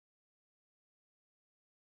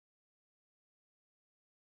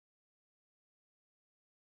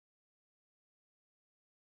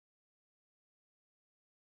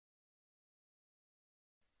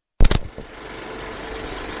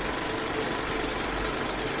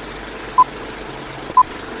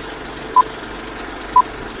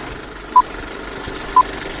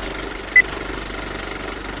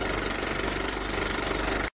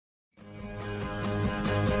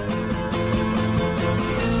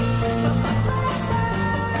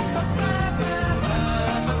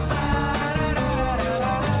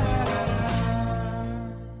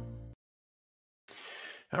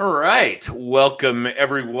right. Welcome,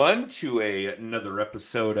 everyone, to another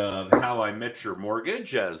episode of How I Met Your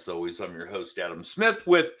Mortgage. As always, I'm your host, Adam Smith,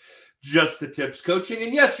 with Just the Tips Coaching.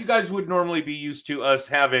 And yes, you guys would normally be used to us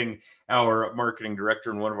having our marketing director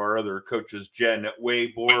and one of our other coaches, Jen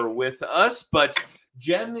Waybor, with us. But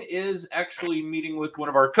Jen is actually meeting with one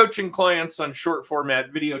of our coaching clients on short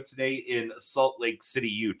format video today in Salt Lake City,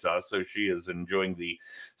 Utah. So she is enjoying the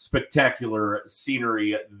spectacular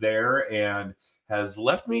scenery there and has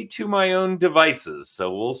left me to my own devices.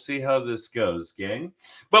 So we'll see how this goes, gang.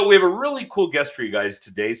 But we have a really cool guest for you guys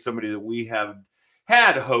today, somebody that we have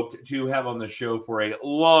had hoped to have on the show for a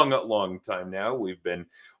long time now. We've been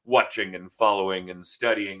watching and following and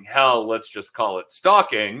studying, hell, let's just call it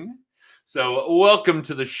stalking. So welcome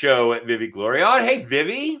to the show at Vivi Gloriod. Hey,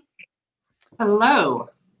 Vivi. Hello.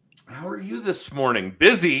 How are you this morning?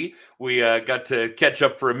 Busy. We got to catch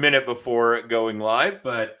up for a minute before going live,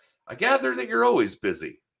 but I gather that you're always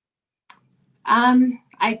busy.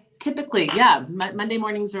 I typically, Monday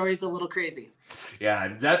mornings are always a little crazy.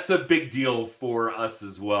 Yeah, that's a big deal for us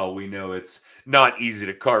as well. We know it's not easy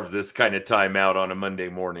to carve this kind of time out on a Monday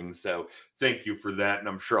morning. So thank you for that. And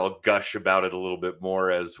I'm sure I'll gush about it a little bit more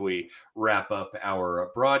as we wrap up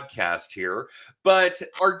our broadcast here. But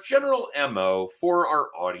our general MO for our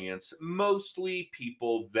audience, mostly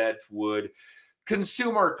people that would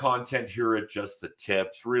consume our content here at Just the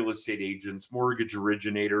Tips, real estate agents, mortgage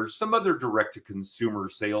originators, some other direct-to-consumer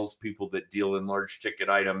salespeople that deal in large ticket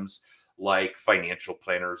items like financial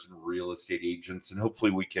planners and real estate agents. And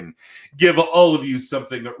hopefully we can give all of you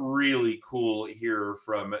something really cool here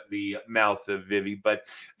from the mouth of Vivi. But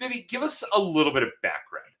Vivi, give us a little bit of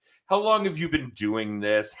background. How long have you been doing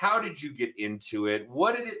this? How did you get into it?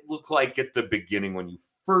 What did it look like at the beginning when you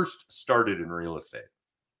first started in real estate?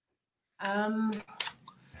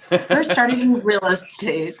 First started in real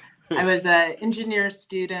estate. I was an engineer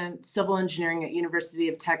student, civil engineering at University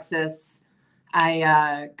of Texas.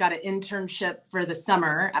 I got an internship for the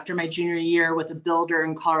summer after my junior year with a builder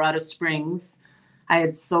in Colorado Springs. I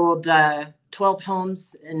had sold 12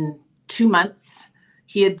 homes in 2 months.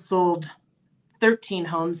 He had sold 13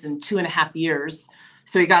 homes in 2.5 years.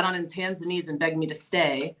 So he got on his hands and knees and begged me to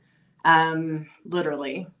stay,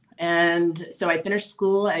 literally. And so I finished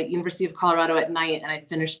school at University of Colorado at night, and I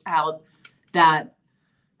finished out that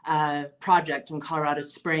project in Colorado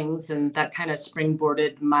Springs, and that kind of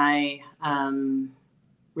springboarded my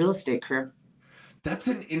real estate career. That's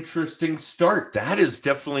an interesting start. That is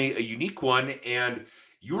definitely a unique one. And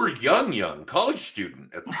you were young college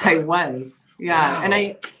student at the time. I was, yeah. Wow.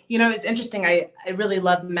 And it's interesting. I really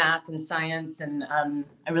love math and science, and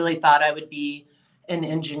I really thought I would be an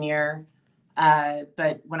engineer.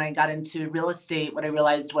 But when I got into real estate, what I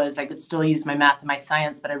realized was I could still use my math and my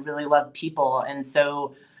science, but I really love people. And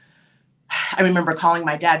so I remember calling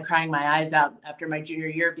my dad, crying my eyes out after my junior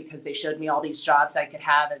year because they showed me all these jobs I could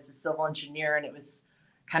have as a civil engineer. And it was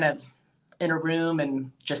kind of in a room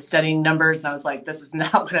and just studying numbers. And I was like, this is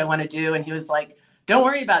not what I want to do. And he was like, don't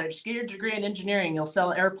worry about it. Just get your degree in engineering. You'll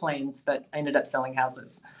sell airplanes. But I ended up selling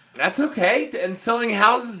houses. That's okay. And selling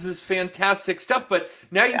houses is fantastic stuff. But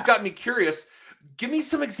now you've got me curious. Give me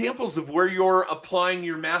some examples of where you're applying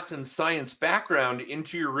your math and science background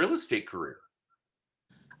into your real estate career.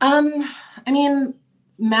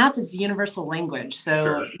 Math is the universal language. So,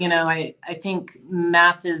 Sure. I think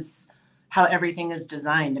math is how everything is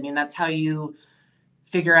designed. That's how you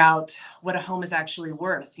figure out what a home is actually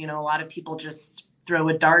worth. A lot of people just throw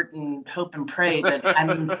a dart and hope and pray, but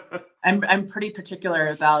I'm pretty particular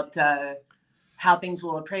about how things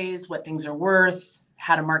will appraise, what things are worth,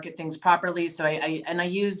 how to market things properly. So I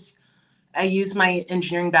use my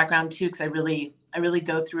engineering background too, because I really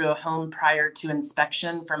go through a home prior to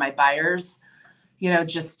inspection for my buyers,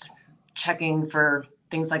 just checking for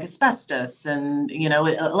things like asbestos and,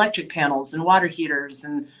 electric panels and water heaters.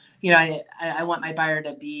 And, I want my buyer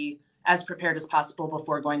to be as prepared as possible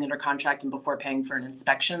before going under contract and before paying for an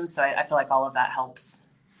inspection. So I feel like all of that helps.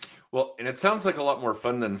 Well, and it sounds like a lot more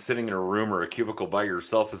fun than sitting in a room or a cubicle by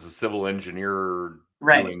yourself as a civil engineer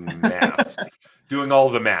doing maths, doing all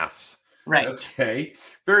the maths. Right. Okay.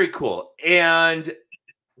 Very cool. And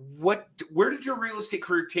where did your real estate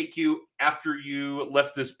career take you after you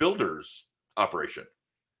left this builder's operation?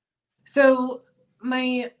 So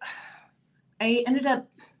I ended up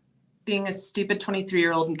being a stupid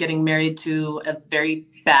 23-year-old and getting married to a very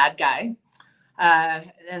bad guy.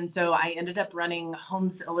 And so I ended up running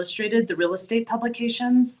Homes Illustrated, the real estate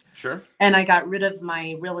publications. Sure. And I got rid of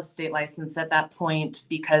my real estate license at that point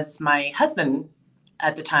because my husband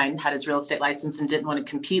at the time had his real estate license and didn't want to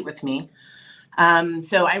compete with me.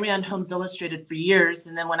 So I ran Homes Illustrated for years.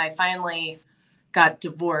 And then when I finally got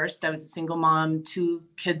divorced. I was a single mom, 2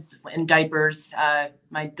 kids in diapers.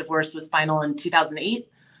 My divorce was final in 2008.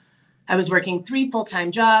 I was working 3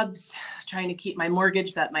 full-time jobs, trying to keep my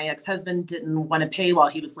mortgage that my ex-husband didn't want to pay while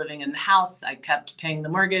he was living in the house. I kept paying the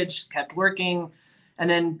mortgage, kept working. And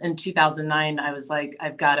then in 2009, I was like,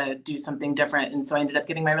 I've got to do something different. And so I ended up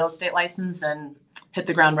getting my real estate license and hit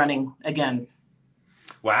the ground running again.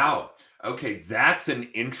 Wow. Okay, that's an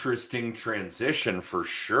interesting transition for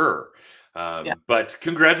sure. Yeah. But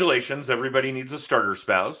congratulations, everybody needs a starter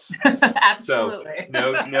spouse. Absolutely.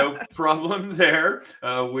 So no problem there.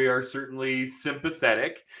 We are certainly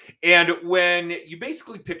sympathetic. And when you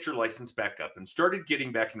basically picked your license back up and started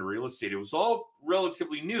getting back into real estate, it was all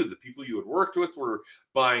relatively new. The people you had worked with were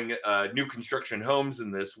buying new construction homes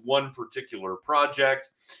in this one particular project.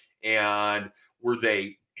 And were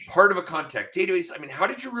they part of a contact database? I mean, how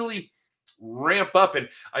did you really ramp up? And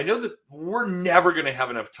I know that we're never going to have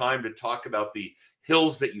enough time to talk about the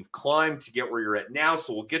hills that you've climbed to get where you're at now.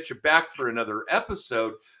 So we'll get you back for another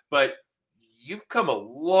episode, but you've come a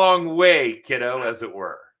long way, kiddo, as it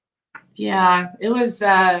were. Yeah, it was,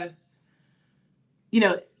 that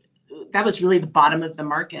was really the bottom of the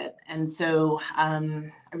market. And so I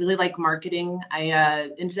really like marketing. I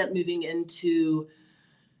ended up moving into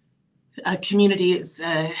a community, it's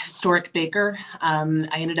a historic baker. I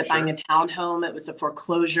ended up buying a townhome. It was a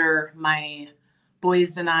foreclosure. My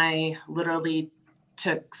boys and I literally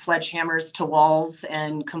took sledgehammers to walls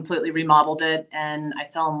and completely remodeled it. And I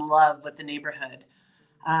fell in love with the neighborhood.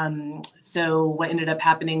 So what ended up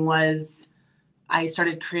happening was I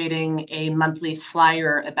started creating a monthly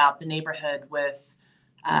flyer about the neighborhood with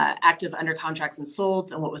active under contracts and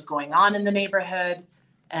solds and what was going on in the neighborhood.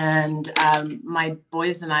 And my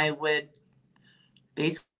boys and I would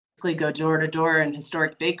basically go door to door in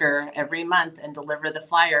Historic Baker every month and deliver the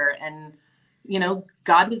flyer. And,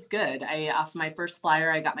 God was good. Off my first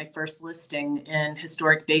flyer, I got my first listing in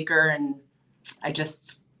Historic Baker, and I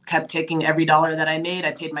just kept taking every dollar that I made.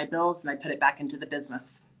 I paid my bills and I put it back into the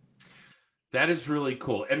business. That is really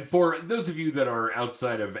cool. And for those of you that are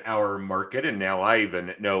outside of our market, and now I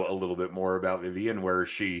even know a little bit more about Vivi and where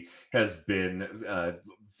she has been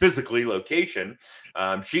physically location,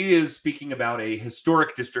 she is speaking about a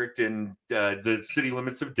historic district in the city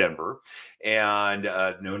limits of Denver, and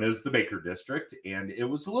known as the Baker District. And it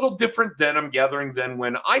was a little different then, I'm gathering, than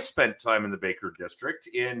when I spent time in the Baker District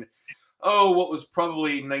in, what was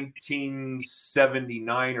probably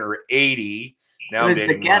 1979 or 80. Now I'm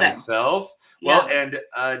dating myself. Yeah. Well, and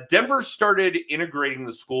Denver started integrating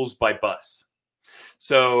the schools by bus.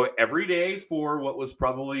 So every day for what was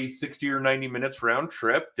probably 60 or 90 minutes round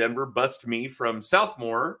trip, Denver bused me from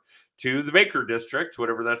Southmore to the Baker District,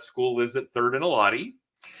 whatever that school is at 3rd and Elati.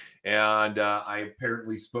 And I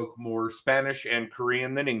apparently spoke more Spanish and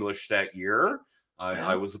Korean than English that year.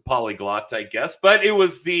 I was a polyglot, I guess, but it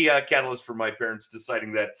was the catalyst for my parents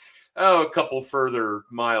deciding that a couple further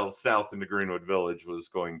miles south into Greenwood Village was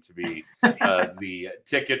going to be the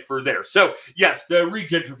ticket for there. So yes, the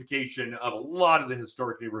regentrification of a lot of the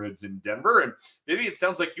historic neighborhoods in Denver. And maybe it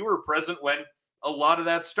sounds like you were present when a lot of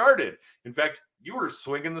that started. In fact, you were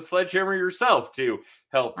swinging the sledgehammer yourself to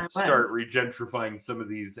help start regentrifying some of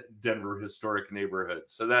these Denver historic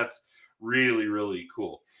neighborhoods. So that's really, really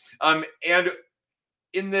cool. And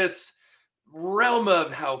in this realm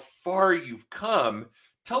of how far you've come,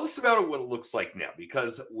 tell us about what it looks like now,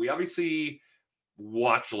 because we obviously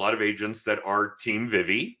watch a lot of agents that are Team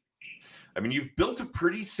Vivi. I mean, you've built a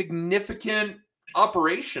pretty significant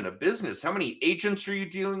operation, a business. How many agents are you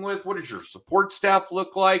dealing with? What does your support staff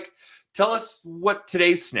look like? Tell us what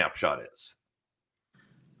today's snapshot is.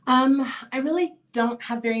 I really don't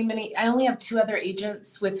have very many. I only have 2 other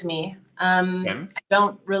agents with me. I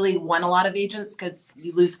don't really want a lot of agents because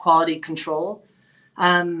you lose quality control.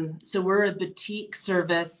 So we're a boutique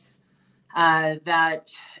service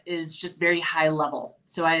that is just very high level.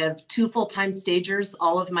 So I have 2 full-time stagers.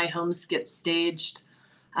 All of my homes get staged.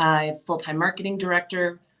 I have full-time marketing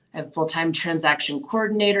director. I have full-time transaction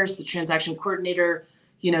coordinator. So the transaction coordinator,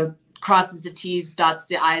 crosses the T's, dots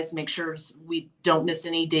the I's, make sure we don't miss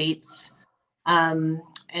any dates. And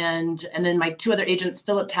then my 2 other agents,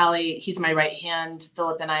 Philip Talley, he's my right hand.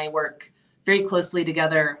 Philip and I work very closely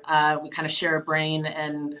together. We kind of share a brain,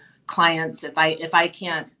 and clients, if I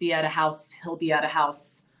can't be at a house, he'll be at a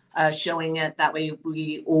house showing it. That way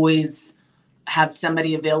we always have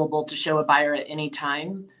somebody available to show a buyer at any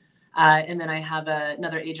time. And then I have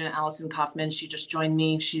another agent, Allison Kaufman. She just joined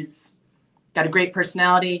me. She's got a great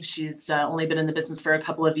personality. She's only been in the business for a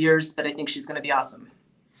couple of years, but I think she's going to be awesome.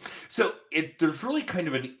 So there's really kind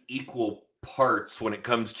of an equal parts when it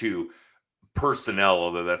comes to personnel,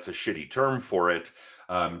 although that's a shitty term for it,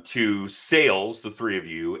 to sales, the three of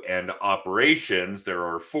you, and operations, there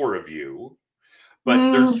are four of you.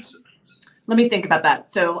 But there's... Let me think about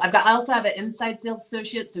that. So I also have an inside sales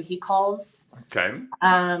associate, so he calls. Okay.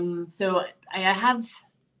 So I have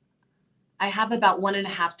about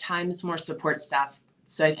 1.5 times more support staff.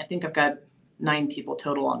 So I think I've got 9 people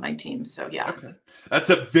total on my team. So yeah. Okay. That's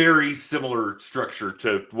a very similar structure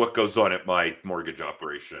to what goes on at my mortgage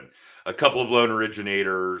operation. A couple of loan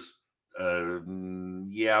originators,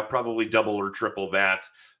 probably double or triple that.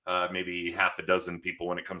 Maybe half a dozen people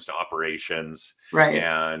when it comes to operations. Right.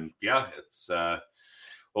 And yeah, it's,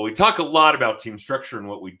 well, we talk a lot about team structure and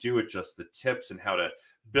what we do at Just the Tips and how to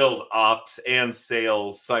build ops and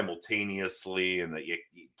sales simultaneously, and that you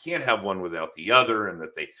can't have one without the other, and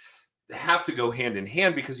that they have to go hand in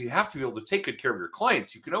hand because you have to be able to take good care of your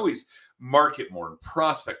clients. You can always market more and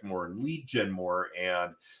prospect more and lead gen more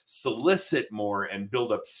and solicit more and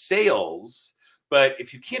build up sales. But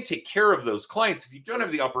if you can't take care of those clients, if you don't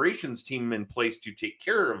have the operations team in place to take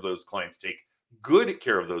care of those clients, take good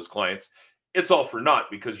care of those clients, it's all for naught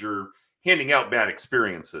because you're handing out bad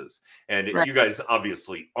experiences. And Right. You guys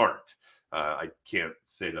obviously aren't. I can't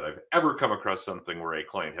say that I've ever come across something where a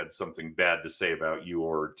client had something bad to say about you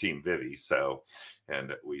or Team Vivi. So,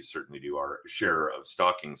 and we certainly do our share of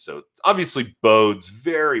stalking. So it obviously bodes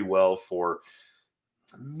very well for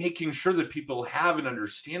making sure that people have an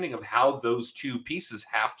understanding of how those two pieces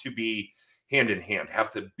have to be hand in hand,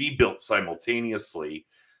 have to be built simultaneously,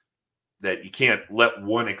 that you can't let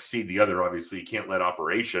one exceed the other. Obviously, you can't let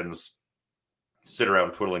operations sit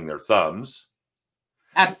around twiddling their thumbs.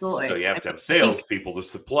 Absolutely. So you have to have salespeople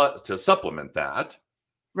to supplement that.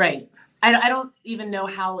 Right. I don't even know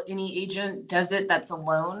how any agent does it that's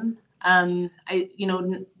alone.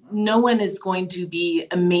 No one is going to be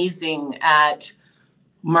amazing at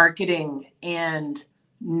marketing and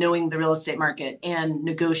knowing the real estate market and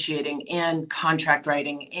negotiating and contract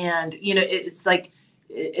writing. And, it's like,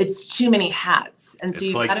 it's too many hats. And so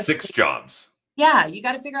it's like 6 jobs. Yeah. You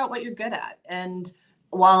got to figure out what you're good at. And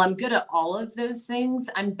while I'm good at all of those things,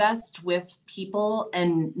 I'm best with people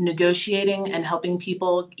and negotiating and helping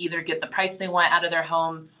people either get the price they want out of their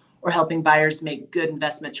home or helping buyers make good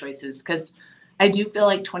investment choices. Because I do feel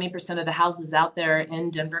like 20% of the houses out there in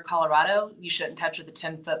Denver, Colorado, you shouldn't touch with a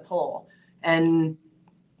 10-foot pole. And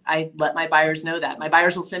I let my buyers know that. My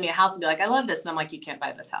buyers will send me a house and be like, I love this. And I'm like, you can't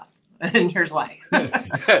buy this house. And here's why.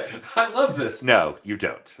 I love this. No, you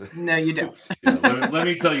don't. No, you don't. let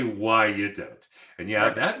me tell you why you don't. And yeah,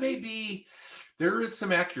 Right. that may be, there is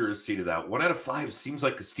some accuracy to that. 1 out of 5 seems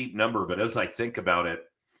like a steep number, but as I think about it,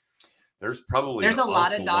 there's probably a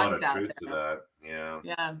lot of dogs out truth there. to that. Yeah.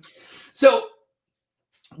 Yeah. So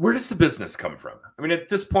where does the business come from? I mean, at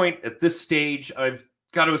this point, at this stage, I've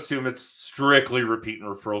got to assume it's strictly repeat and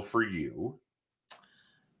referral for you.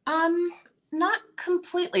 Not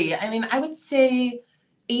completely. I mean, I would say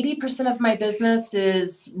 80% of my business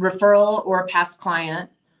is referral or past client.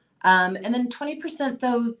 And then 20%,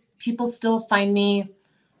 though, people still find me,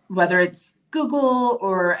 whether it's Google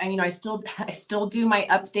or, I still do my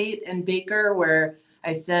update in Baker where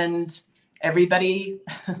I send everybody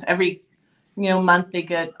every, month they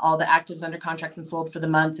get all the actives under contracts and sold for the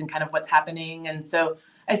month and kind of what's happening. And so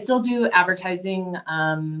I still do advertising,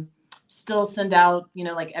 still send out,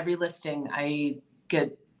 like every listing. I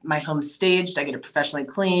get my home staged, I get it professionally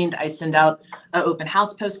cleaned. I send out an open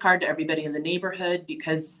house postcard to everybody in the neighborhood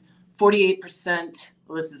because 48%,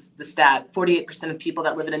 well, this is the stat, 48% of people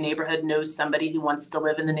that live in a neighborhood knows somebody who wants to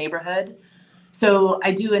live in the neighborhood. So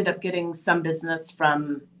I do end up getting some business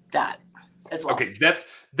from that as well. Okay,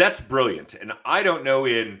 that's brilliant. And I don't know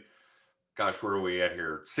gosh, where are we at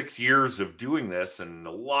here? 6 years of doing this, and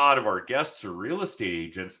a lot of our guests are real estate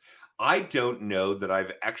agents. I don't know that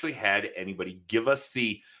I've actually had anybody give us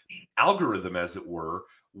the algorithm, as it were,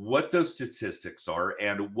 what those statistics are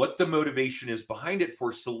and what the motivation is behind it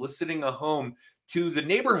for soliciting a home to the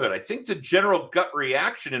neighborhood. I think the general gut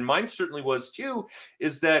reaction, and mine certainly was too,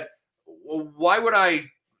 is that, well, why would I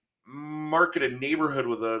market a neighborhood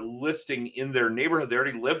with a listing in their neighborhood? They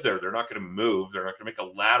already live there. They're not going to move. They're not going to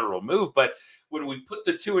make a lateral move. But when we put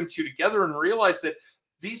the 2 and 2 together and realize that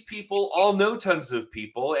these people all know tons of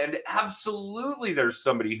people, and absolutely there's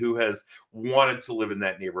somebody who has wanted to live in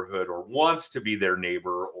that neighborhood or wants to be their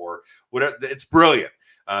neighbor or whatever. It's brilliant.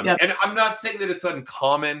 Yep. And I'm not saying that it's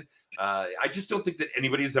uncommon. I just don't think that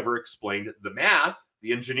anybody's ever explained the math,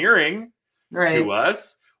 the engineering to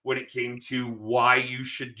us when it came to why you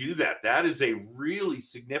should do that. That is a really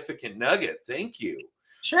significant nugget. Thank you.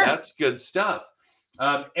 Sure. That's good stuff.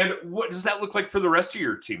 And what does that look like for the rest of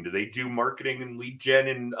your team? Do they do marketing and lead gen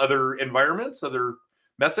in other environments, other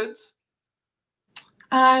methods?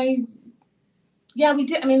 Yeah, we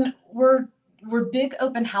do. I mean, we're big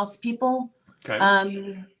open house people.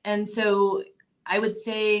 Okay. And so I would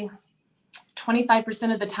say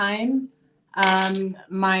 25% of the time,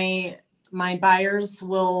 my buyers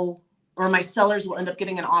will, or my sellers will end up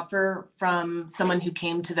getting an offer from someone who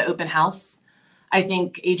came to the open house. I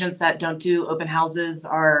think agents that don't do open houses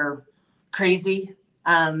are crazy.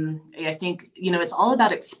 I think, it's all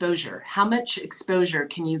about exposure. How much exposure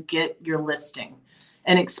can you get your listing?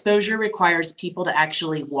 And exposure requires people to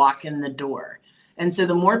actually walk in the door. And so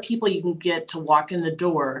the more people you can get to walk in the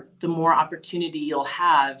door, the more opportunity you'll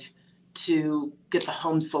have to get the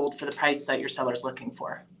home sold for the price that your seller's looking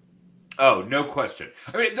for. Oh, no question.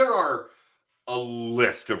 I mean, there are a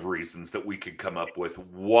list of reasons that we could come up with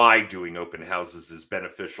why doing open houses is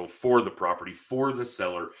beneficial for the property, for the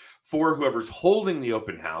seller, for whoever's holding the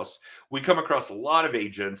open house. We come across a lot of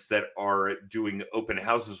agents that are doing open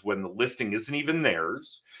houses when the listing isn't even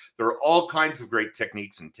theirs. There are all kinds of great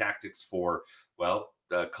techniques and tactics for,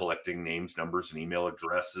 collecting names, numbers, and email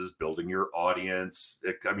addresses, building your audience.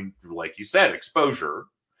 I mean, like you said, exposure.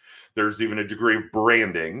 There's even a degree of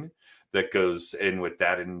branding that goes in with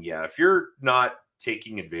that. And yeah, if you're not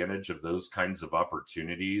taking advantage of those kinds of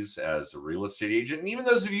opportunities as a real estate agent, and even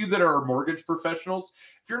those of you that are mortgage professionals,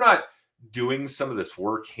 if you're not doing some of this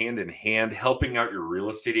work hand in hand, helping out your real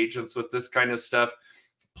estate agents with this kind of stuff,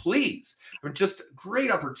 please, I mean, just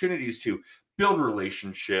great opportunities to build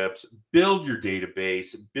relationships, build your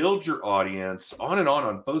database, build your audience, on and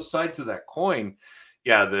on both sides of that coin.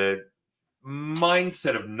 Yeah, the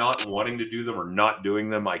mindset of not wanting to do them or not doing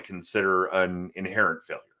them, I consider an inherent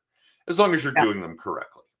failure, as long as you're doing them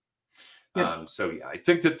correctly. Yeah. So yeah, I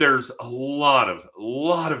think that there's a lot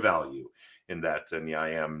of value in that. And yeah, I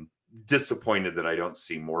am disappointed that I don't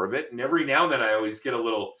see more of it. And every now and then I always get a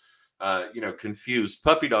little, confused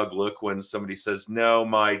puppy dog look when somebody says, no,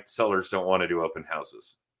 my sellers don't want to do open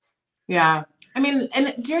houses. Yeah. I mean,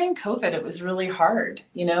 and during COVID, it was really hard,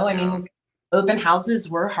 I mean, open houses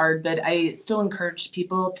were hard, but I still encourage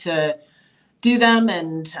people to do them.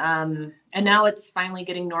 And now it's finally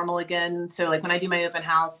getting normal again. So like when I do my open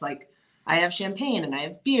house, like I have champagne and I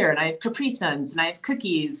have beer and I have Capri Suns and I have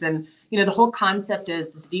cookies. And, the whole concept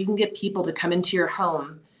is if you can get people to come into your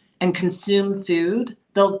home and consume food,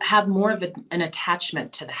 they'll have more of an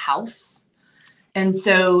attachment to the house. And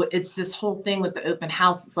so it's this whole thing with the open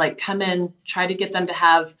house. It's like, come in, try to get them to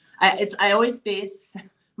have, I always base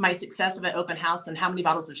my success of an open house and how many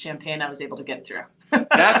bottles of champagne I was able to get through.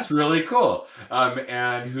 That's really cool.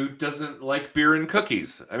 And who doesn't like beer and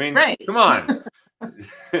cookies? I mean, right. Come on.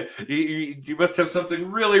 you must have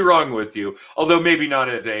something really wrong with you. Although maybe not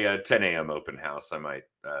at a 10 a.m. open house. I might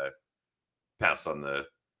pass on the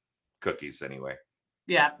cookies anyway.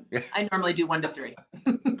 Yeah, I normally do 1 to 3.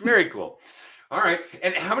 Very cool. All right.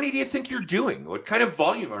 And how many do you think you're doing? What kind of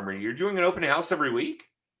volume are you? You're doing an open house every week?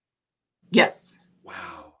 Yes.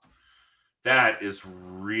 Wow. That is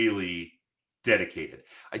really dedicated.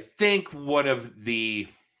 I think one of the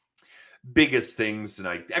biggest things, and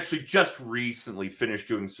I actually just recently finished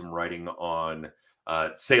doing some writing on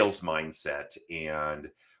sales mindset, and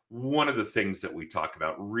one of the things that we talk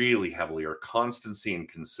about really heavily are constancy and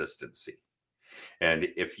consistency. And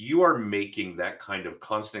if you are making that kind of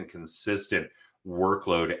constant, consistent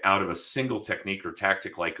workload out of a single technique or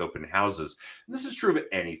tactic like open houses, and this is true of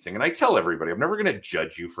anything. And I tell everybody, I'm never going to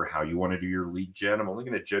judge you for how you want to do your lead gen. I'm only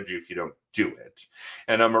going to judge you if you don't do it.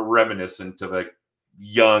 And I'm reminiscent of a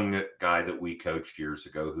young guy that we coached years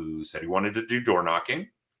ago who said he wanted to do door knocking.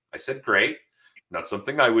 I said, great. Not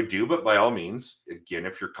something I would do, but by all means, again,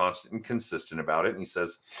 if you're constant and consistent about it. And he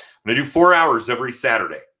says, I'm going to do 4 hours every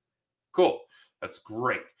Saturday. Cool. That's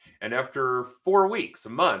great. And after 4 weeks, a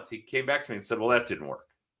month, he came back to me and said, well, that didn't work.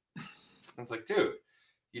 I was like, dude,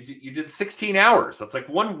 you did 16 hours. That's like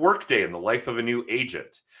one work day in the life of a new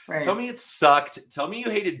agent. Right. Tell me it sucked. Tell me you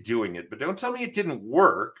hated doing it, but don't tell me it didn't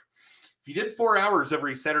work. If you did 4 hours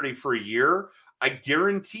every Saturday for a year, I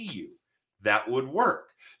guarantee you that would work.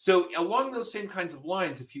 So along those same kinds of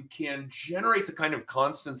lines, if you can generate the kind of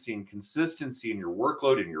constancy and consistency in your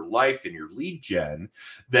workload, in your life, in your lead gen,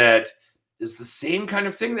 that is the same kind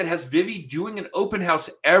of thing that has Vivi doing an open house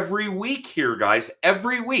every week here, guys,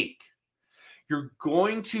 every week, you're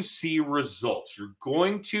going to see results. You're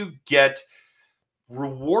going to get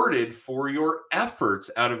rewarded for your efforts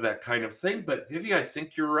out of that kind of thing. But Vivi, I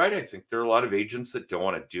think you're right. I think there are a lot of agents that don't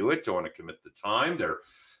want to do it, don't want to commit the time. They're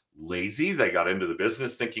lazy. They got into the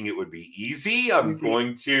business thinking it would be easy. I'm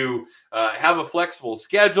going to have a flexible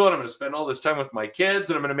schedule, and I'm going to spend all this time with my kids,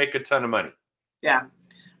 and I'm going to make a ton of money. Yeah.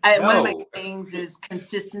 One of my things is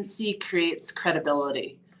consistency creates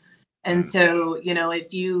credibility. And so,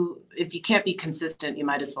 if you can't be consistent, you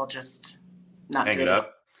might as well just not hang it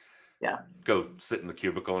up. Yeah. Go sit in the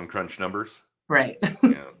cubicle and crunch numbers. Right.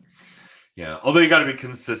 Yeah. Although you got to be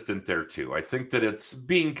consistent there too. I think that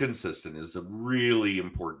being consistent is a really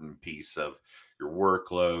important piece of your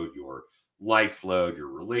workload, your life load, your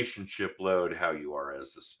relationship load, how you are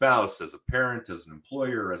as a spouse, as a parent, as an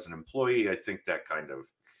employer, as an employee. I think that kind of,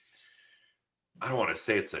 I don't want to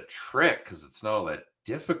say it's a trick because it's not all that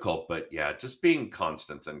difficult, but yeah, just being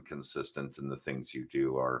constant and consistent in the things you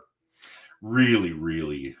do are really,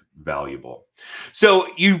 really valuable. So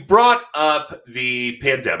you brought up the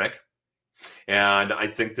pandemic, and I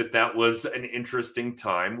think that was an interesting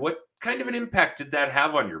time. What kind of an impact did that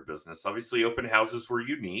have on your business? Obviously, open houses were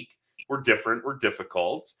unique, were different, were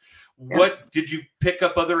difficult. Yeah. What did you pick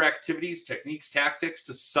up other activities, techniques, tactics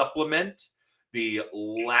to supplement the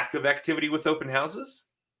lack of activity with open houses?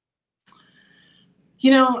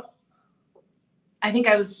 I think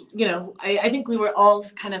I think we were all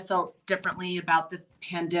kind of felt differently about the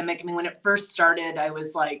pandemic. I mean, when it first started, I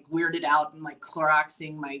was like weirded out and like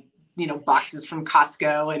Cloroxing my, boxes from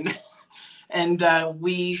Costco, and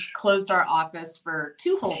we closed our office for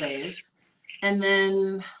 2 whole days. And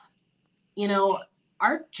then,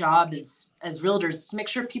 our job as realtors is to make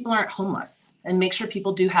sure people aren't homeless and make sure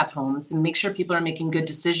people do have homes and make sure people are making good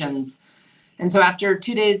decisions. And so after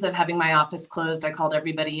 2 days of having my office closed, I called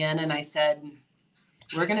everybody in and I said,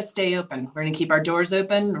 we're going to stay open. We're going to keep our doors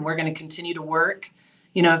open and we're going to continue to work.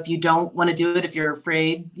 If you don't want to do it, if you're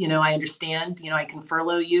afraid, I understand, I can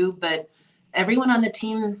furlough you, but everyone on the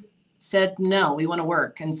team said, no, we want to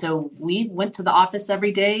work. And so we went to the office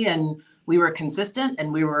every day and we were consistent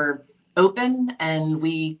and we were open and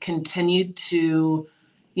we continued to,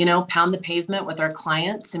 pound the pavement with our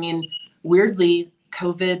clients. I mean, weirdly,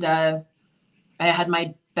 COVID, I had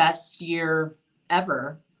my best year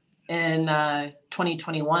ever in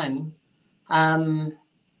 2021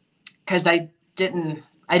 because I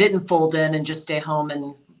didn't fold in and just stay home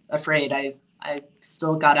and afraid. I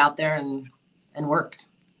still got out there and worked.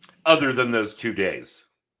 Other than those 2 days.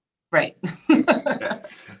 Right.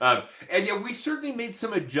 And we certainly made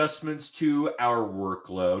some adjustments to our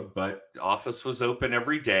workload, but office was open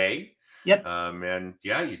every day. Yep. And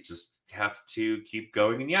you just have to keep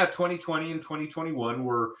going. And 2020 and 2021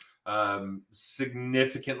 were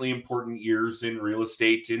significantly important years in real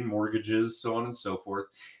estate, in mortgages, so on and so forth.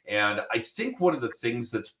 And I think one of the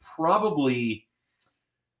things that's probably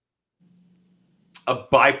a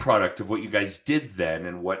byproduct of what you guys did then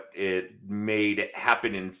and what it made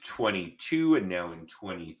happen in 22 and now in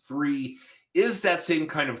 23 is that same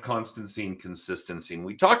kind of constancy and consistency. And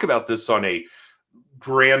we talk about this on a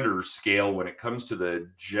grander scale when it comes to the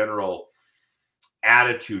general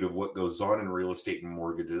attitude of what goes on in real estate and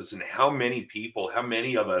mortgages, and how many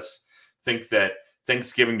of us think that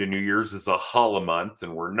Thanksgiving to New Year's is a holla month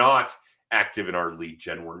and we're not active in our lead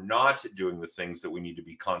gen. We're not doing the things that we need to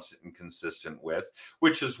be constant and consistent with,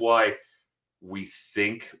 which is why we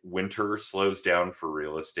think winter slows down for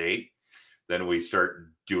real estate. Then we start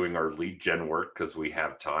doing our lead gen work because we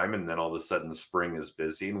have time. And then all of a sudden spring is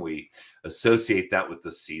busy and we associate that with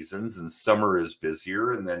the seasons, and summer is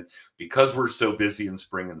busier. And then because we're so busy in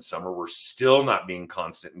spring and summer, we're still not being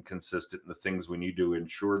constant and consistent in the things we need to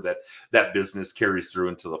ensure that that business carries through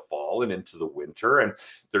into the fall and into the winter. And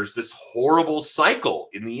there's this horrible cycle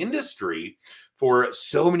in the industry for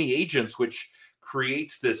so many agents, which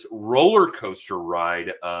creates this roller coaster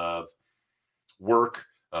ride of work,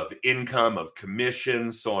 of income, of commission,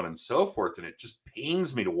 so on and so forth. And it just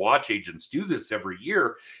pains me to watch agents do this every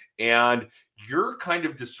year. And you're kind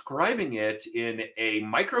of describing it in a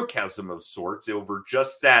microcosm of sorts over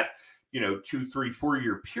just that, 2, 3, 4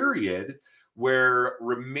 year period, where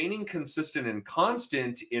remaining consistent and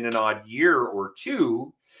constant in an odd year or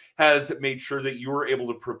two has made sure that you were able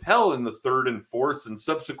to propel in the third and fourth and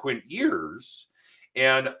subsequent years.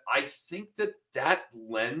 And I think that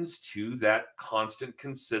lends to that constant,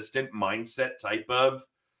 consistent mindset type of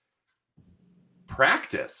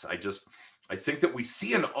practice. I think that we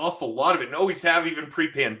see an awful lot of it and always have, even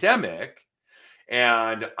pre-pandemic.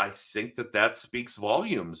 And I think that speaks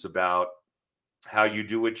volumes about how you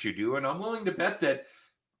do what you do. And I'm willing to bet that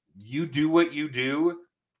you do what you do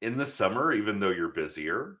in the summer, even though you're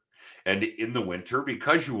busier, and in the winter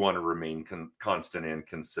because you want to remain constant and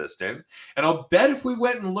consistent. And I'll bet if we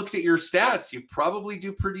went and looked at your stats, you probably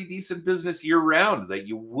do pretty decent business year round, that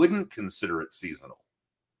you wouldn't consider it seasonal.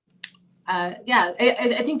 Yeah,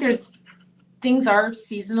 I think things are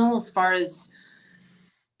seasonal as far as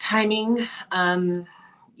timing.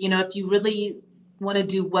 If you really want to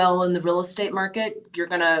do well in the real estate market, you're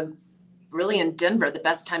going to really in Denver, the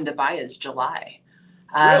best time to buy is July.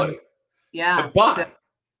 Really? To Yeah. buy?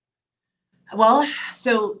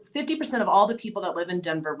 So 50% of all the people that live in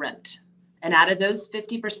Denver rent. And out of those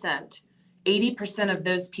 50%, 80% of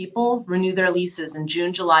those people renew their leases in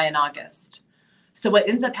June, July, and August. So what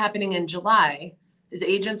ends up happening in July is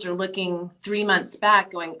agents are looking 3 months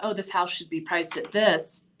back going, oh, this house should be priced at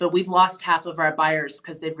this, but we've lost half of our buyers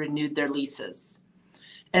because they've renewed their leases.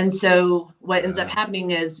 And so what ends up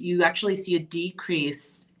happening is you actually see a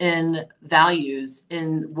decrease in values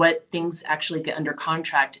in what things actually get under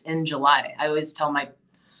contract in July. I always tell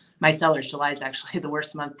my sellers July is actually the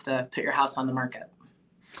worst month to put your house on the market.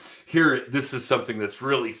 Here, this is something that's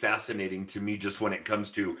really fascinating to me just when it comes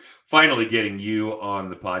to finally getting you on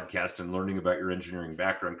the podcast and learning about your engineering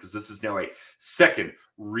background, because this is now a second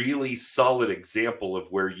really solid example of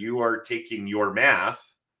where you are taking your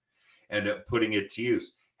math and putting it to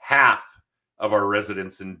use. Half of our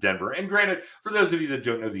residents in Denver, and granted, for those of you that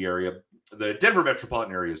don't know the area, the Denver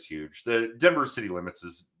metropolitan area is huge. The Denver city limits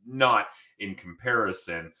is not in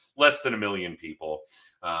comparison, less than 1 million people.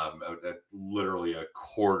 Literally a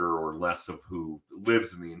quarter or less of who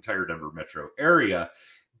lives in the entire Denver metro area.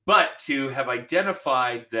 But to have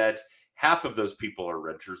identified that half of those people are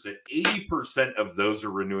renters, that 80% of those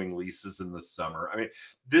are renewing leases in the summer. I mean,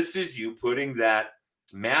 this is you putting that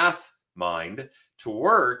math mind to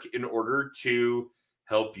work in order to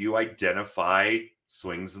help you identify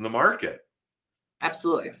swings in the market.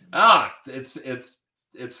 Absolutely.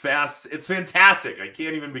 It's fast. It's fantastic. I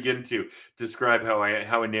can't even begin to describe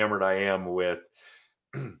how enamored I am with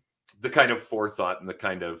the kind of forethought and the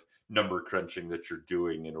kind of number crunching that you're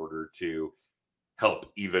doing in order to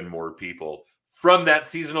help even more people from that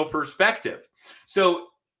seasonal perspective. So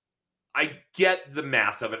I get the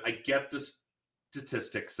math of it. I get the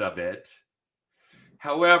statistics of it.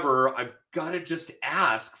 However, I've got to just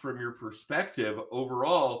ask, from your perspective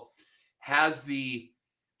overall, has the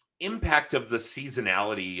impact of the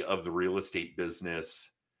seasonality of the real estate business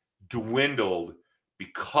dwindled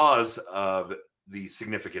because of the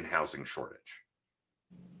significant housing shortage?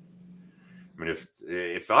 I mean,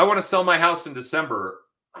 if I want to sell my house in December,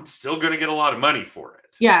 I'm still going to get a lot of money for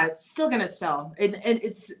it. Yeah, it's still going to sell.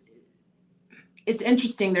 It's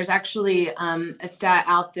interesting. There's actually a stat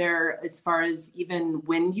out there as far as even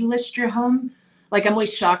when you list your home. Like, I'm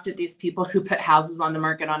always shocked at these people who put houses on the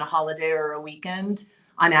market on a holiday or a weekend.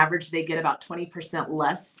 On average, they get about 20%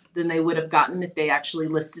 less than they would have gotten if they actually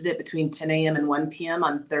listed it between 10 a.m. and 1 p.m.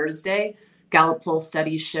 on Thursday. Gallup poll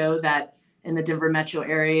studies show that in the Denver metro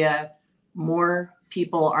area, more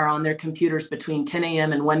people are on their computers between 10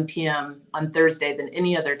 a.m. and 1 p.m. on Thursday than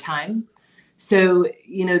any other time. So,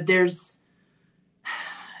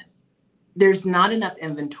 there's not enough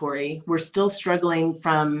inventory. We're still struggling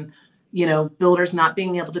from, builders not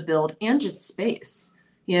being able to build and just space.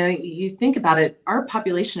 You think about it, our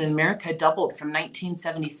population in America doubled from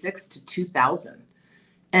 1976 to 2000,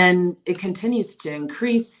 and it continues to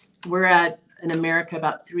increase. We're at, in America,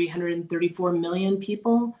 about 334 million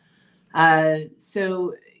people.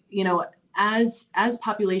 So, as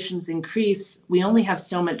populations increase, we only have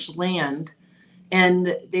so much land.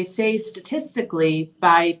 And they say statistically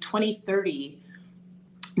by 2030,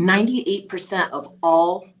 98% of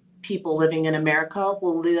all people living in America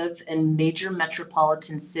will live in major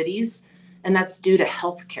metropolitan cities, and that's due to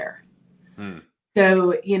healthcare.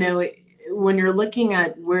 So, when you're looking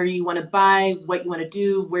at where you want to buy, what you want to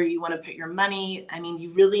do, where you want to put your money, I mean,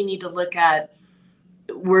 you really need to look at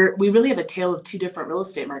we really have a tale of two different real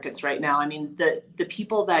estate markets right now. I mean, the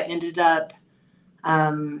people that ended up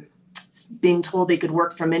being told they could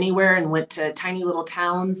work from anywhere and went to tiny little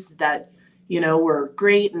towns that, were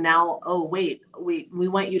great. And now, oh, wait, we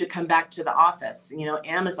want you to come back to the office,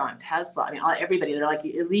 Amazon, Tesla, I mean, everybody, they're like,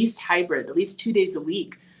 at least hybrid, at least 2 days a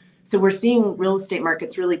week. So we're seeing real estate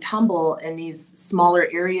markets really tumble in these smaller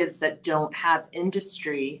areas that don't have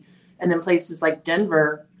industry. And then places like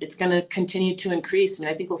Denver, it's going to continue to increase. And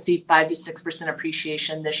I think we'll see 5 to 6%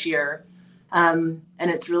 appreciation this year. And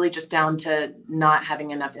it's really just down to not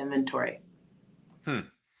having enough inventory.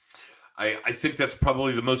 I think that's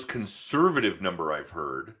probably the most conservative number I've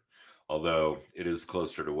heard, although it is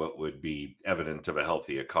closer to what would be evident of a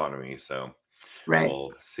healthy economy. So Right.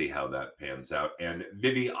 We'll see how that pans out. And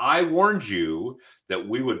Vivi, I warned you that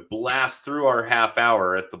we would blast through our half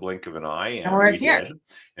hour at the blink of an eye, and we did.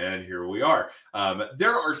 And here we are.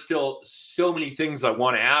 There are still so many things I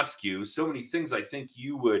want to ask you, so many things I think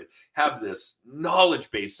you would have this knowledge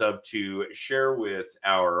base of to share with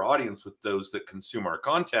our audience, with those that consume our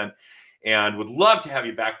content. And would love to have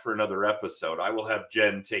you back for another episode. I will have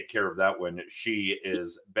Jen take care of that when she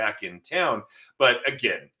is back in town. But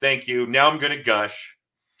again, thank you. Now I'm going to gush.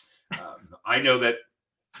 I know that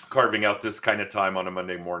carving out this kind of time on a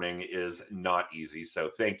Monday morning is not easy. So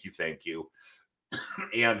thank you. Thank you.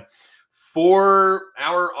 And for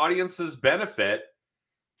our audience's benefit,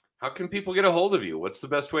 how can people get a hold of you? What's the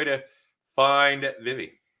best way to find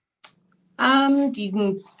Vivi? You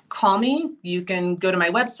can call me. You can go to my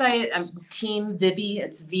website. I'm Team Vivi.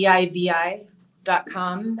 It's vivi.com.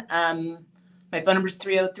 My phone number is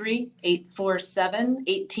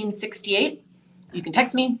 303-847-1868. You can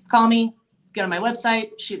text me, call me, get on my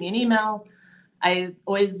website, shoot me an email. I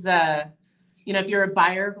always, if you're a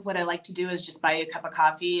buyer, what I like to do is just buy you a cup of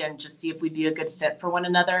coffee and just see if we'd be a good fit for one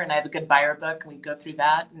another. And I have a good buyer book, and we go through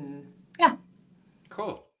that. And yeah.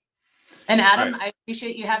 Cool. And Adam, I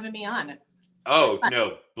appreciate you having me on. Oh,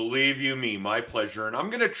 no, believe you me, my pleasure. And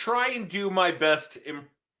I'm going to try and do my best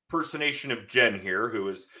impersonation of Jen here,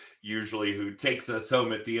 who takes us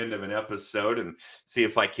home at the end of an episode, and see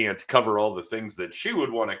if I can't cover all the things that she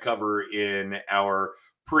would want to cover in our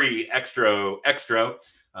pre-extra.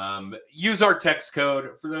 Use our text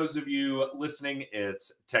code. For those of you listening,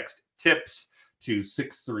 it's text TIPS to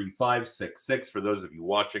 63566. For those of you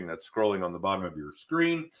watching, that's scrolling on the bottom of your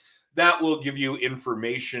screen. That will give you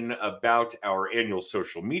information about our annual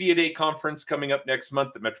Social Media Day conference coming up next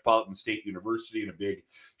month at Metropolitan State University, and a big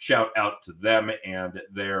shout out to them and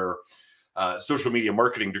their social media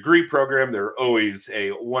marketing degree program. They're always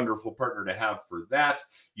a wonderful partner to have for that.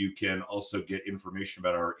 You can also get information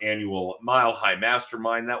about our annual Mile High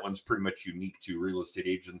Mastermind. That one's pretty much unique to real estate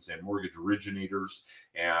agents and mortgage originators,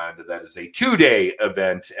 and that is a 2-day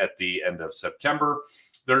event at the end of September.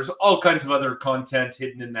 There's all kinds of other content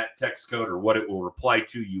hidden in that text code, or what it will reply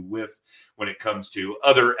to you with when it comes to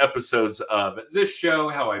other episodes of this show,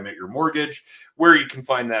 How I Met Your Mortgage, where you can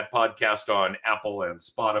find that podcast on Apple and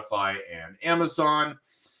Spotify and Amazon.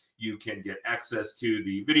 You can get access to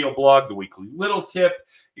the video blog, The Weekly Little Tip.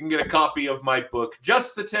 You can get a copy of my book,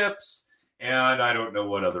 Just the Tips. And I don't know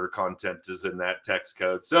what other content is in that text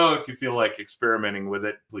code. So if you feel like experimenting with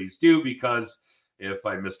it, please do, because if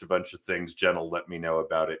I missed a bunch of things, Jen will let me know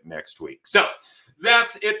about it next week. So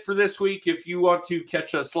that's it for this week. If you want to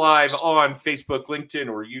catch us live on Facebook, LinkedIn,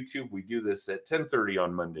 or YouTube, we do this at 10:30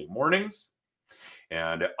 on Monday mornings.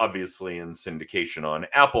 And obviously in syndication on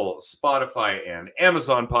Apple, Spotify, and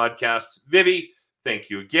Amazon podcasts. Vivi,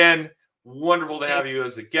 thank you again. Wonderful to have you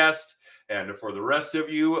as a guest. And for the rest of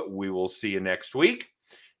you, we will see you next week.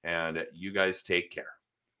 And you guys take care.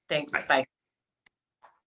 Thanks. Bye.